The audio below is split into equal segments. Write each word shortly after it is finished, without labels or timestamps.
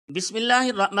بسم اللہ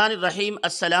الرحمن الرحیم۔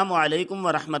 السلام علیکم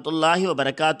ورحمۃ اللہ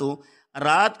وبرکاتہ۔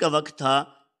 رات کا وقت تھا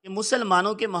کہ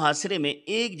مسلمانوں کے محاصرے میں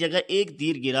ایک جگہ ایک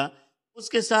تیر گرا، اس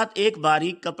کے ساتھ ایک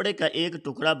باریک کپڑے کا ایک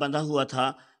ٹکڑا بندھا ہوا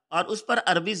تھا اور اس پر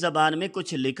عربی زبان میں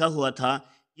کچھ لکھا ہوا تھا۔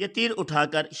 یہ تیر اٹھا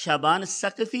کر شعبان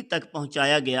ثقفی تک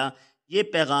پہنچایا گیا۔ یہ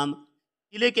پیغام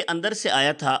قلعے کے اندر سے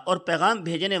آیا تھا اور پیغام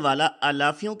بھیجنے والا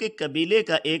الافیوں کے قبیلے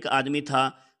کا ایک آدمی تھا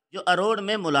جو اروڑ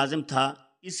میں ملازم تھا۔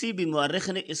 کسی بھی مورخ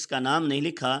نے اس کا نام نہیں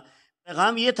لکھا۔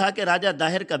 پیغام یہ تھا کہ راجہ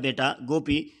داہر کا بیٹا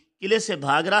گوپی قلعے سے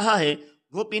بھاگ رہا ہے۔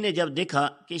 گوپی نے جب دیکھا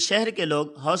کہ شہر کے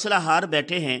لوگ حوصلہ ہار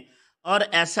بیٹھے ہیں اور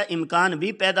ایسا امکان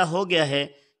بھی پیدا ہو گیا ہے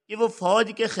کہ وہ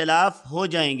فوج کے خلاف ہو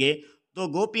جائیں گے، تو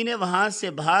گوپی نے وہاں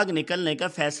سے بھاگ نکلنے کا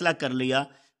فیصلہ کر لیا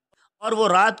اور وہ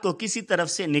رات کو کسی طرف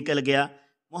سے نکل گیا۔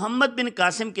 محمد بن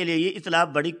قاسم کے لیے یہ اطلاع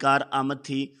بڑی کارآمد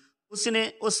تھی۔ اس نے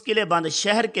اس قلعے بند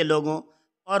شہر کے لوگوں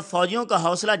اور فوجیوں کا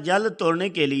حوصلہ جلد توڑنے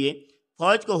کے لیے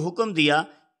فوج کو حکم دیا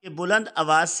کہ بلند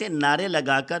آواز سے نعرے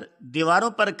لگا کر دیواروں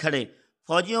پر کھڑے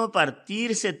فوجیوں پر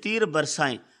تیر سے تیر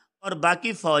برسائیں اور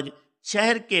باقی فوج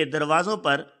شہر کے دروازوں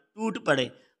پر ٹوٹ پڑے۔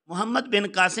 محمد بن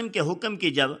قاسم کے حکم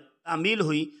کی جب تعمیل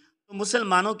ہوئی تو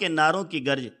مسلمانوں کے نعروں کی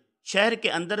گرج شہر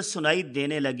کے اندر سنائی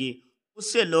دینے لگی۔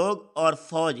 اس سے لوگ اور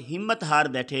فوج ہمت ہار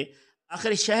بیٹھے۔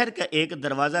 آخر شہر کا ایک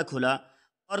دروازہ کھلا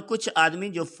اور کچھ آدمی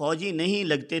جو فوجی نہیں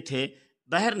لگتے تھے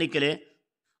باہر نکلے۔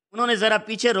 انہوں نے ذرا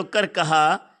پیچھے رک کر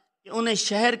کہا کہ انہیں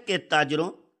شہر کے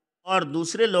تاجروں اور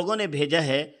دوسرے لوگوں نے بھیجا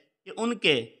ہے کہ ان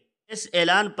کے اس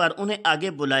اعلان پر انہیں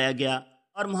آگے بلایا گیا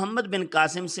اور محمد بن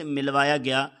قاسم سے ملوایا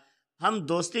گیا۔ ہم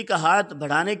دوستی کا ہاتھ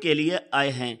بڑھانے کے لیے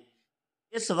آئے ہیں۔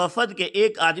 اس وفد کے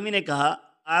ایک آدمی نے کہا،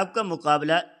 آپ کا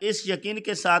مقابلہ اس یقین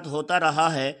کے ساتھ ہوتا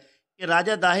رہا ہے کہ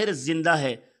راجہ داہر زندہ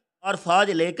ہے اور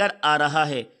فوج لے کر آ رہا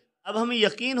ہے۔ اب ہمیں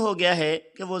یقین ہو گیا ہے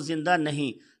کہ وہ زندہ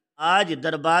نہیں۔ آج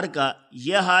دربار کا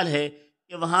یہ حال ہے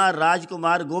کہ وہاں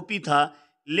راجکمار گوپی تھا،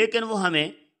 لیکن وہ ہمیں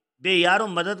بے یار و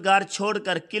مددگار چھوڑ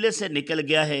کر قلعے سے نکل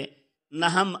گیا ہے۔ نہ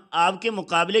ہم آپ کے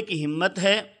مقابلے کی ہمت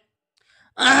ہے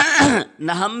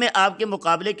نہ ہم میں آپ کے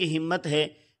مقابلے کی ہمت ہے،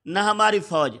 نہ ہماری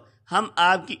فوج۔ ہم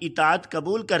آپ کی اطاعت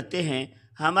قبول کرتے ہیں۔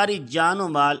 ہماری جان و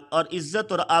مال اور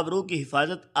عزت اور آبرو کی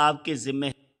حفاظت آپ کے ذمہ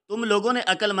ہے۔ تم لوگوں نے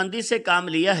عقل مندی سے کام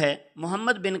لیا ہے۔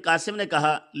 محمد بن قاسم نے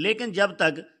کہا، لیکن جب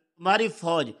تک تمہاری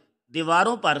فوج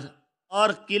دیواروں پر اور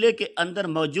قلعے کے اندر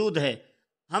موجود ہے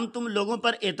ہم تم لوگوں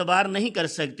پر اعتبار نہیں کر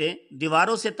سکتے۔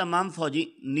 دیواروں سے تمام فوجی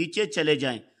نیچے چلے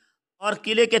جائیں اور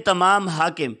قلعے کے تمام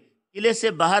حاکم قلعے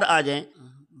سے باہر آ جائیں۔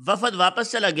 وفد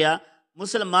واپس چلا گیا۔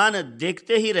 مسلمان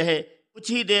دیکھتے ہی رہے۔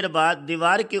 کچھ ہی دیر بعد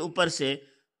دیوار کے اوپر سے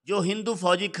جو ہندو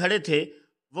فوجی کھڑے تھے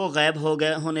وہ غائب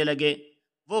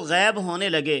ہونے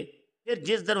لگے۔ پھر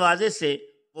جس دروازے سے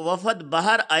وہ وفد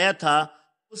باہر آیا تھا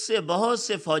اس سے بہت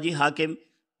سے فوجی حاکم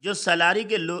جو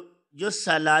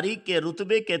سالاری کے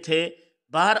رتبے کے تھے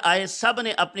باہر آئے۔ سب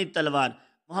نے اپنی تلوار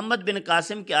محمد بن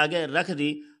قاسم کے آگے رکھ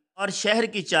دی اور شہر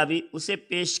کی چابی اسے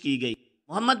پیش کی گئی۔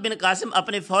 محمد بن قاسم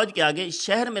اپنی فوج کے آگے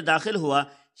شہر میں داخل ہوا۔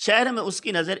 شہر میں اس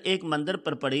کی نظر ایک مندر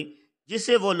پر پڑی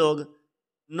جسے وہ لوگ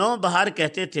نو بہار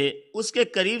کہتے تھے۔ اس کے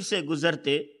قریب سے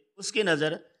گزرتے اس کی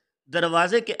نظر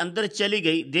دروازے کے اندر چلی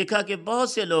گئی۔ دیکھا کہ بہت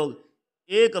سے لوگ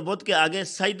ایک بت کے آگے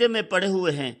سجدے میں پڑے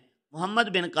ہوئے ہیں۔ محمد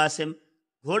بن قاسم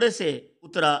گھوڑے سے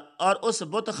اترا اور اس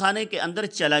بت خانے کے اندر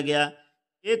چلا گیا۔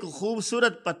 ایک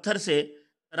خوبصورت پتھر سے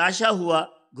تراشا ہوا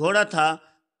گھوڑا تھا۔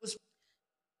 اس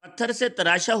پتھر سے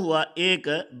تراشا ہوا ایک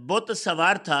بت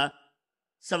سوار تھا۔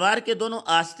 سوار کے دونوں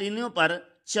آستینوں پر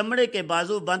چمڑے کے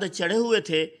بازو بند چڑھے ہوئے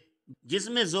تھے جس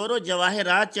میں زور و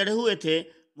جواہرات چڑھے ہوئے تھے۔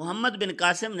 محمد بن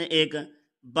قاسم نے ایک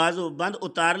بازو بند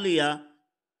اتار لیا۔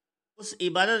 اس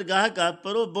عبادت گاہ کا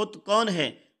پرو بت کون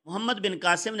ہے؟ محمد بن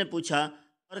قاسم نے پوچھا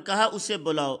اور کہا، اسے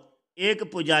بلاؤ۔ ایک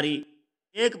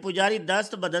پجاری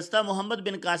دست بدستہ محمد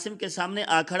بن قاسم کے سامنے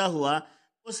آ کھڑا ہوا۔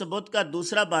 اس بت کا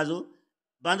دوسرا بازو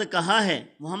بند کہاں ہے؟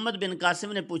 محمد بن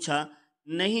قاسم نے پوچھا۔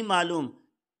 نہیں معلوم،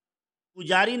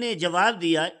 پجاری نے جواب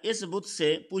دیا، اس بت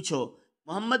سے پوچھو۔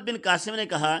 محمد بن قاسم نے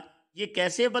کہا، یہ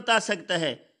کیسے بتا سکتا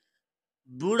ہے؟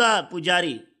 بوڑھا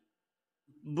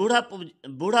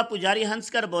پجاری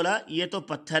ہنس کر بولا، یہ تو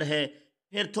پتھر ہے،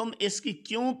 پھر تم اس کی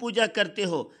کیوں پوجا کرتے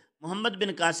ہو؟ محمد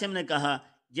بن قاسم نے کہا،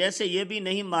 جیسے یہ بھی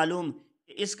نہیں معلوم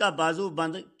کہ اس کا بازو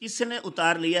بند کس نے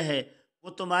اتار لیا ہے، وہ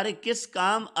تمہارے کس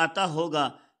کام آتا ہوگا۔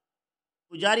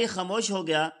 پجاری خاموش ہو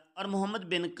گیا اور محمد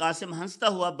بن قاسم ہنستا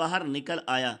ہوا باہر نکل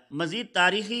آیا۔ مزید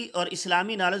تاریخی اور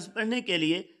اسلامی نالج پڑھنے کے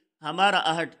لیے ہمارا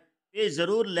آہٹ پیج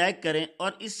ضرور لائک کریں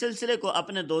اور اس سلسلے کو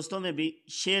اپنے دوستوں میں بھی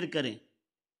شیئر کریں۔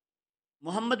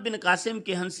 محمد بن قاسم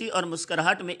کی ہنسی اور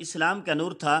مسکراہٹ میں اسلام کا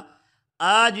نور تھا۔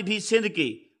 آج بھی سندھ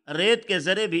کی ریت کے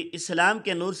ذرے بھی اسلام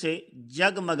کے نور سے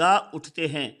جگمگا اٹھتے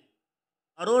ہیں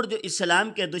اروڑ جو اسلام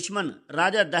کے دشمن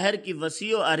راجہ دہر کی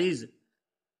وسیع و عریض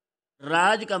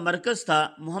راج کا مرکز تھا،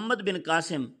 محمد بن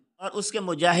قاسم اور اس کے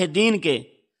مجاہدین کے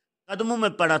قدموں میں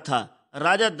پڑا تھا۔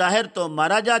 راجہ داہر تو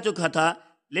مارا جا چکا تھا،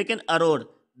 لیکن اروڑ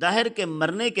داہر کے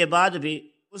مرنے کے بعد بھی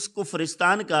اس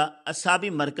کفرستان کا اعصابی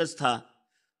مرکز تھا۔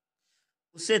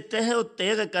 اسے تہ و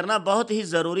تیغ کرنا بہت ہی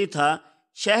ضروری تھا۔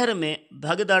 شہر میں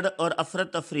بھگدڑ اور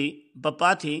افراتفری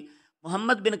بپا تھی۔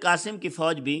 محمد بن قاسم کی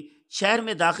فوج بھی شہر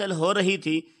میں داخل ہو رہی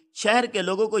تھی۔ شہر کے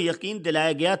لوگوں کو یقین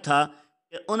دلایا گیا تھا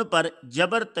کہ ان پر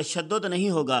جبر تشدد نہیں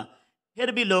ہوگا،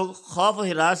 پھر بھی لوگ خوف و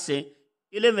ہراس سے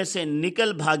قلعے میں سے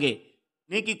نکل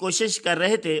بھاگنے کی کوشش کر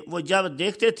رہے تھے۔ وہ جب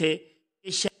دیکھتے تھے کہ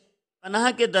شہر پناہ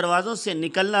کے دروازوں سے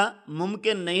نکلنا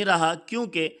ممکن نہیں رہا،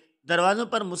 کیونکہ دروازوں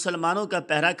پر مسلمانوں کا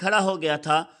پہرا کھڑا ہو گیا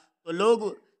تھا، تو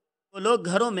لوگ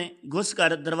گھروں میں گھس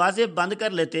کر دروازے بند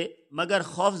کر لیتے، مگر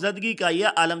خوف زدگی کا یہ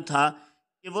عالم تھا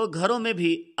کہ وہ گھروں میں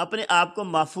بھی اپنے آپ کو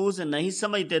محفوظ نہیں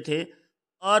سمجھتے تھے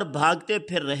اور بھاگتے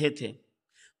پھر رہے تھے۔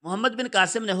 محمد بن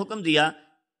قاسم نے حکم دیا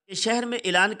کہ شہر میں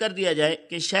اعلان کر دیا جائے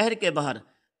کہ شہر کے باہر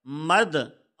مرد،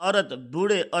 عورت،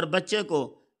 بوڑھے اور بچے کو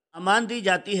امان دی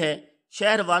جاتی ہے۔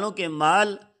 شہر والوں کے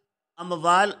مال،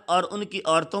 اموال اور ان کی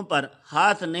عورتوں پر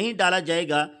ہاتھ نہیں ڈالا جائے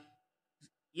گا۔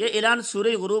 یہ اعلان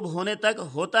سورج غروب ہونے تک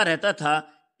ہوتا رہتا تھا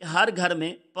کہ ہر گھر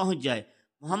میں پہنچ جائے۔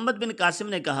 محمد بن قاسم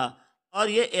نے کہا، اور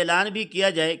یہ اعلان بھی کیا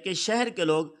جائے کہ شہر کے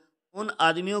لوگ ان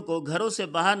آدمیوں کو گھروں سے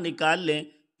باہر نکال لیں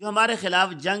جو ہمارے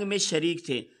خلاف جنگ میں شریک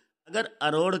تھے۔ اگر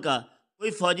اروڑ کا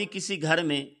کوئی فوجی کسی گھر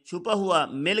میں چھپا ہوا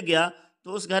مل گیا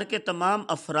تو اس گھر کے تمام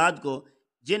افراد کو،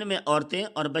 جن میں عورتیں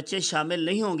اور بچے شامل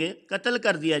نہیں ہوں گے، قتل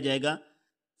کر دیا جائے گا۔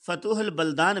 فتوح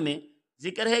البلدان میں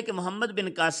ذکر ہے کہ محمد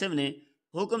بن قاسم نے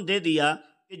حکم دے دیا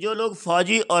کہ جو لوگ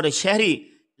فوجی اور شہری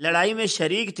لڑائی میں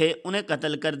شریک تھے انہیں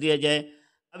قتل کر دیا جائے۔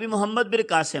 ابھی محمد بن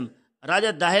قاسم راجہ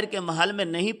داہر کے محل میں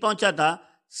نہیں پہنچا تھا،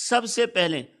 سب سے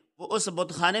پہلے وہ اس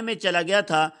بت خانے میں چلا گیا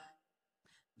تھا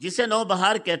جسے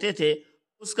نوبہار کہتے تھے،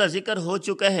 اس کا ذکر ہو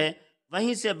چکا ہے۔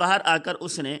 وہیں سے باہر آ کر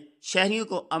اس نے شہریوں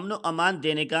کو امن و امان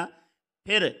دینے کا،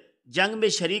 پھر جنگ میں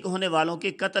شریک ہونے والوں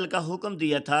کے قتل کا حکم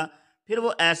دیا تھا۔ پھر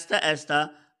وہ آہستہ آہستہ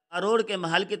اروڑ کے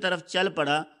محل کی طرف چل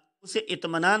پڑا۔ اسے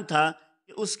اطمینان تھا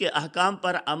کہ اس کے احکام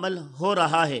پر عمل ہو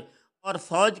رہا ہے اور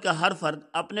فوج کا ہر فرد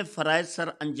اپنے فرائض سر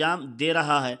انجام دے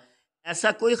رہا ہے۔ ایسا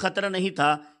کوئی خطرہ نہیں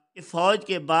تھا کہ فوج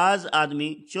کے بعض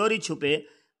آدمی چوری چھپے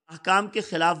احکام کی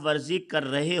خلاف ورزی کر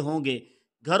رہے ہوں گے،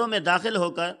 گھروں میں داخل ہو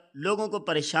کر لوگوں کو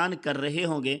پریشان کر رہے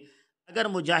ہوں گے۔ اگر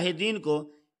مجاہدین کو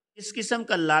اس قسم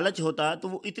کا لالچ ہوتا تو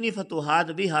وہ اتنی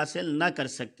فتوحات بھی حاصل نہ کر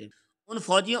سکتے۔ ان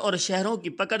فوجیوں اور شہروں کی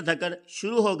پکڑ دھکڑ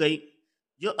شروع ہو گئی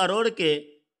جو اروڑ کے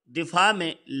دفاع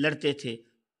میں لڑتے تھے۔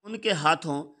 ان کے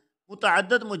ہاتھوں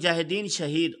متعدد مجاہدین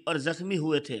شہید اور زخمی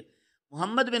ہوئے تھے۔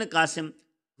 محمد بن قاسم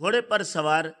گھوڑے پر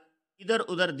سوار ادھر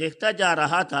ادھر دیکھتا جا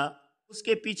رہا تھا۔ اس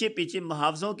کے پیچھے پیچھے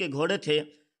محافظوں کے گھوڑے تھے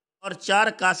اور 4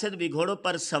 قاصد بھی گھوڑوں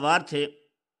پر سوار تھے،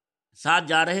 ساتھ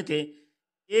جا رہے تھے۔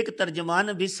 ایک ترجمان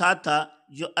بھی ساتھ تھا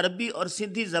جو عربی اور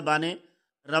سندھی زبانیں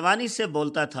روانی سے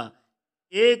بولتا تھا۔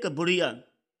 ایک بڑھیا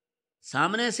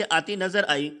سامنے سے آتی نظر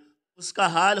آئی۔ اس کا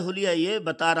حال حلیہ یہ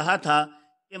بتا رہا تھا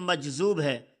کہ مجذوب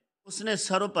ہے۔ اس نے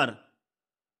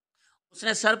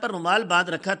سر پر رومال باندھ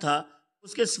رکھا تھا۔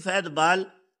 اس کے سفید بال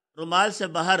رومال سے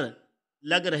باہر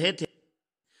لگ رہے تھے۔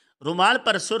 رومال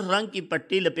پر سرخ رنگ کی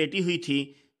پٹی لپیٹی ہوئی تھی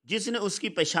جس نے اس کی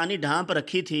پیشانی ڈھانپ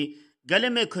رکھی تھی۔ گلے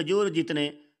میں کھجور جتنے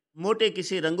موٹے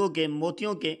کسی رنگوں کے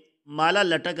موتیوں کے مالا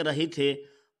لٹک رہی تھے۔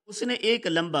 اس نے ایک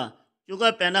لمبا چوغا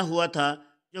پہنا ہوا تھا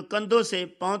جو کندھوں سے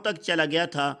پاؤں تک چلا گیا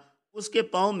تھا۔ اس کے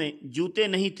پاؤں میں جوتے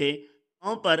نہیں تھے،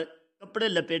 پاؤں پر کپڑے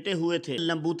لپیٹے ہوئے تھے،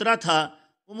 لمبوترا تھا۔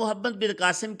 وہ محمد بن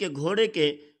قاسم کے گھوڑے کے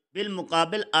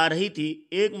بالمقابل آ رہی تھی۔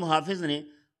 ایک محافظ نے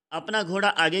اپنا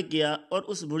گھوڑا آگے کیا اور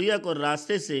اس بڑھیا کو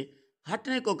راستے سے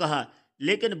ہٹنے کو کہا،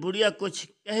 لیکن بڑھیا کچھ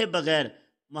کہے بغیر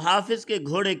محافظ کے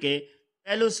گھوڑے کے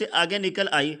پہلو سے آگے نکل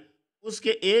آئی۔ اس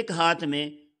کے ایک ہاتھ میں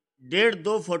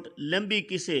 1.5-2 فٹ لمبی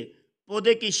کسی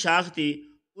پودے کی شاخ تھی۔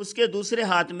 اس کے دوسرے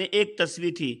ہاتھ میں ایک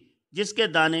تسبیح تھی جس کے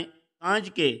دانے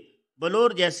کانچ کے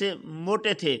بلور جیسے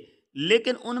موٹے تھے،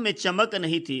 لیکن ان میں چمک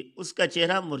نہیں تھی۔ اس کا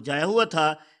چہرہ مرجھایا ہوا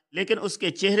تھا، لیکن اس کے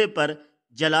چہرے پر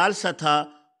جلال سا تھا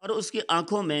اور اس کی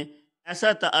آنکھوں میں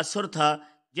ایسا تاثر تھا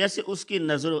جیسے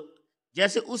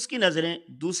اس کی نظریں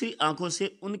دوسری آنکھوں سے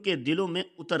ان کے دلوں میں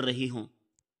اتر رہی ہوں۔